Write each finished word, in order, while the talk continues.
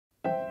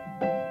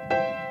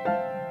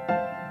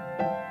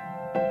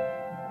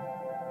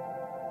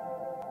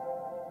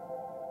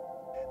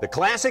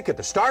Classic at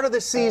the start of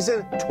the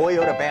season,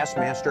 Toyota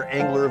Bassmaster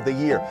Angler of the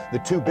Year, the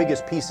two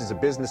biggest pieces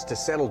of business to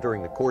settle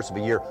during the course of a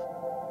year.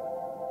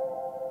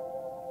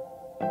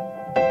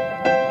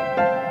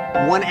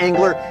 One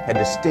angler had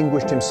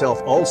distinguished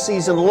himself all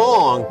season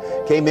long,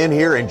 came in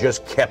here and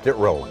just kept it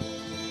rolling.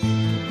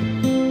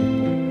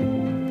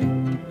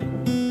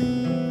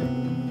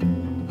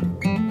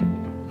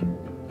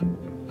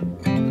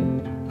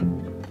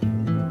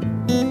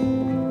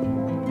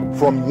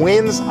 From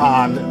wins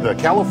on the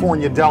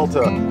California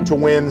Delta to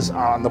wins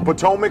on the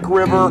Potomac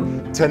River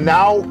to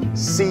now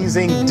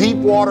seizing deep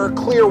water,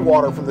 clear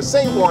water from the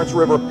St. Lawrence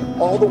River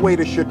all the way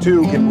to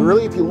Chautauqua. And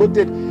really, if you looked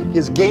at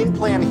his game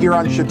plan here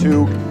on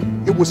Chautauqua,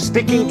 it was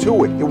sticking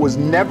to it. It was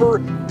never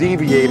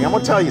deviating. I'm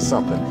gonna tell you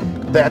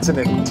something. That's an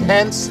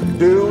intense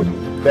dude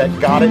that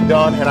got it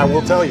done. And I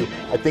will tell you,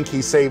 I think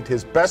he saved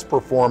his best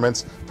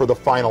performance for the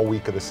final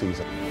week of the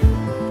season.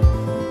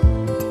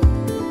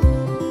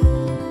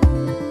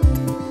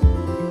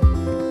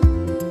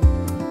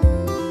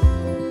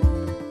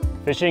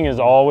 Fishing has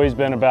always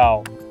been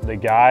about the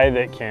guy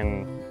that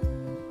can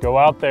go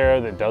out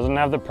there, that doesn't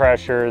have the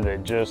pressure,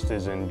 that just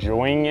is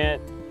enjoying it,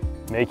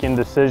 making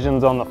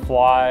decisions on the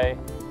fly,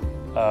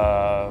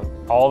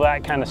 all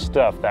that kind of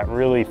stuff, that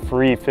really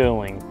free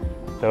feeling.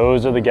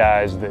 Those are the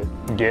guys that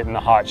get in the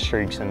hot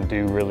streaks and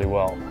do really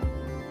well.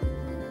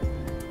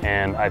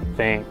 And I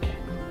think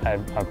I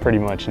pretty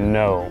much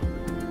know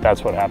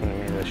that's what happened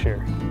to me this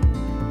year.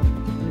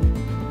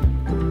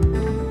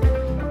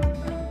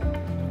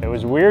 It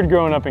was weird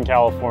growing up in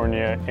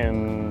California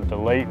in the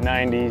late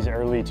 90s,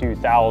 early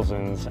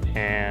 2000s,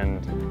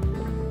 and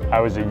I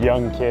was a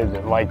young kid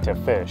that liked to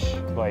fish.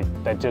 Like,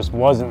 that just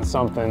wasn't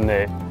something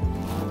that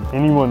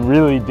anyone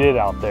really did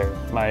out there.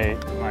 My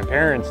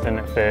parents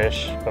didn't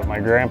fish, but my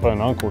grandpa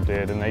and uncle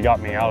did, and they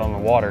got me out on the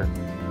water.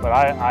 But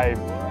I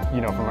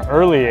you know, from an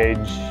early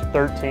age,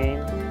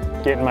 13,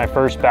 getting my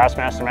first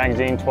Bassmaster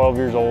magazine, 12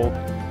 years old,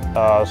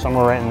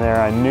 somewhere right in there,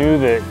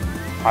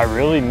 I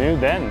really knew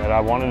then that I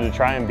wanted to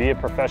try and be a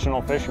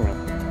professional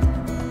fisherman.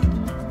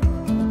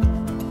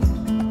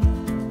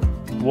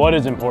 What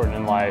is important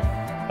in life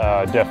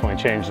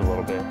definitely changed a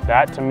little bit.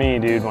 That to me,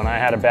 dude, when I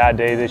had a bad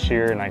day this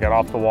year and I got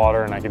off the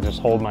water and I could just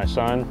hold my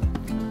son,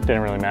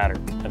 didn't really matter.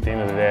 At the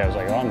end of the day, I was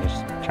like, oh, I'm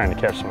just trying to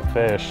catch some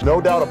fish.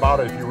 No doubt about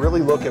it, if you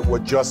really look at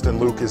what Justin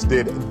Lucas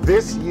did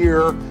this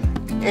year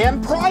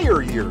and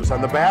prior years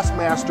on the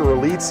Bassmaster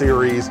Elite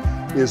Series,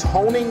 is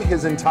honing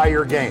his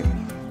entire game.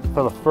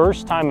 For the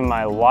first time in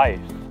my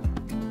life,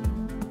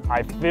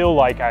 I feel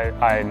like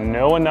I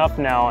know enough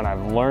now and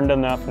I've learned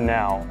enough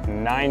now.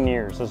 9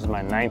 years, this is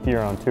my 9th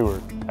year on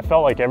tour. I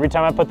felt like every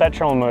time I put that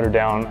trolling motor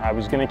down, I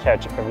was gonna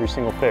catch every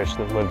single fish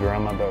that lived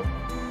around my boat.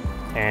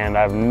 And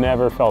I've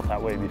never felt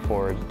that way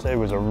before. It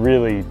was a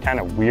really kind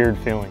of weird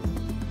feeling.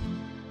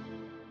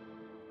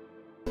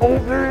 Oh,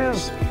 there he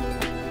is.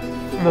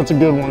 That's a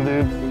good one,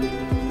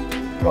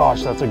 dude.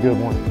 Gosh, that's a good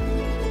one.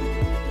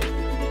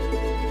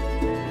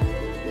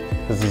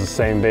 This is the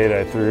same bait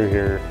I threw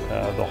here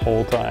the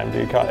whole time,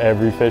 dude. Caught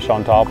every fish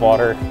on top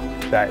water.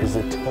 That is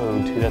a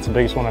toad, too. That's the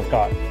biggest one I've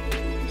caught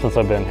since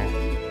I've been here.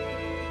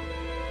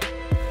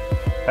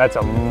 That's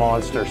a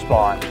monster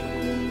spot.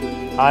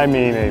 I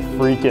mean a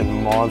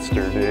freaking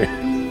monster, dude.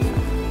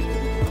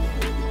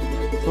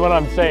 That's what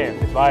I'm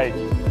saying. Like,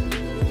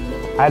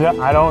 I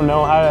don't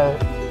know how to,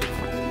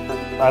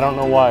 I don't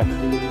know why.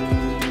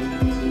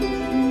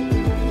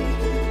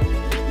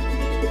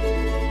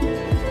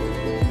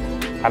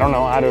 I don't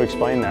know how to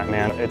explain that,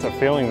 man. It's a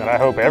feeling that I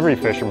hope every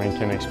fisherman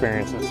can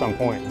experience at some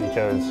point,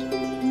 because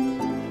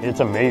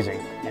it's amazing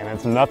and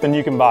it's nothing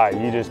you can buy.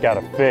 You just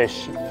gotta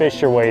fish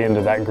your way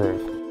into that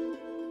groove.